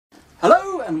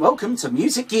and welcome to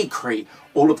Music Geekery.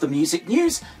 All of the music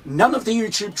news, none of the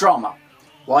YouTube drama.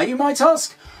 Why, you might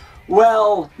ask?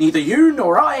 Well, neither you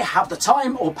nor I have the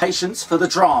time or patience for the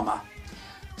drama.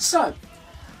 So,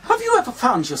 have you ever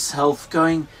found yourself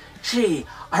going, gee,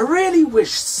 I really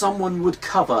wish someone would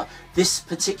cover this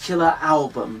particular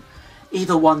album,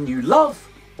 either one you love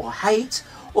or hate,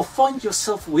 or find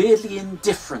yourself weirdly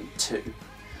indifferent to?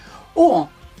 Or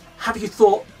have you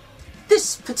thought,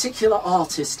 this particular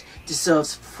artist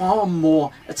deserves far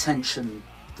more attention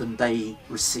than they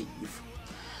receive?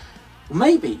 Or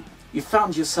maybe you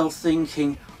found yourself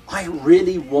thinking, I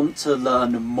really want to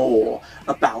learn more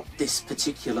about this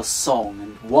particular song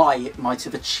and why it might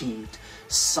have achieved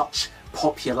such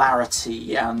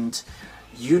popularity and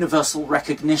universal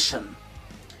recognition.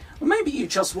 Or maybe you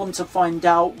just want to find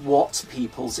out what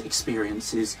people's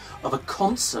experiences of a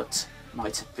concert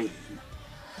might have been.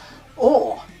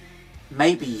 Or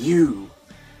maybe you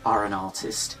are an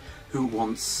artist who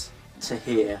wants to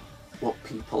hear what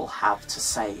people have to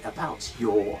say about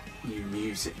your new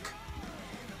music.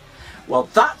 Well,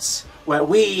 that's where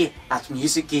we at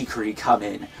Music Geekery come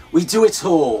in. We do it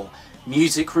all.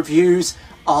 Music reviews,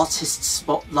 artist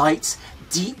spotlights,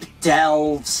 deep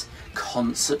delves,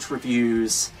 concert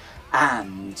reviews,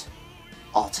 and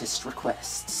artist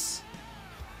requests.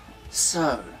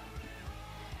 So,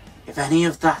 if any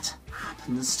of that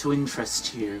happens to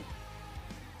interest you,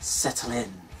 settle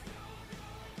in.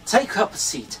 Take up a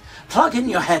seat, plug in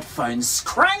your headphones,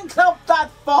 crank up that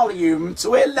volume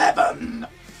to 11,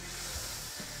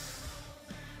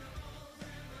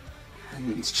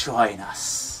 and join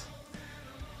us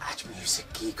at Music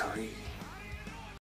Geekery.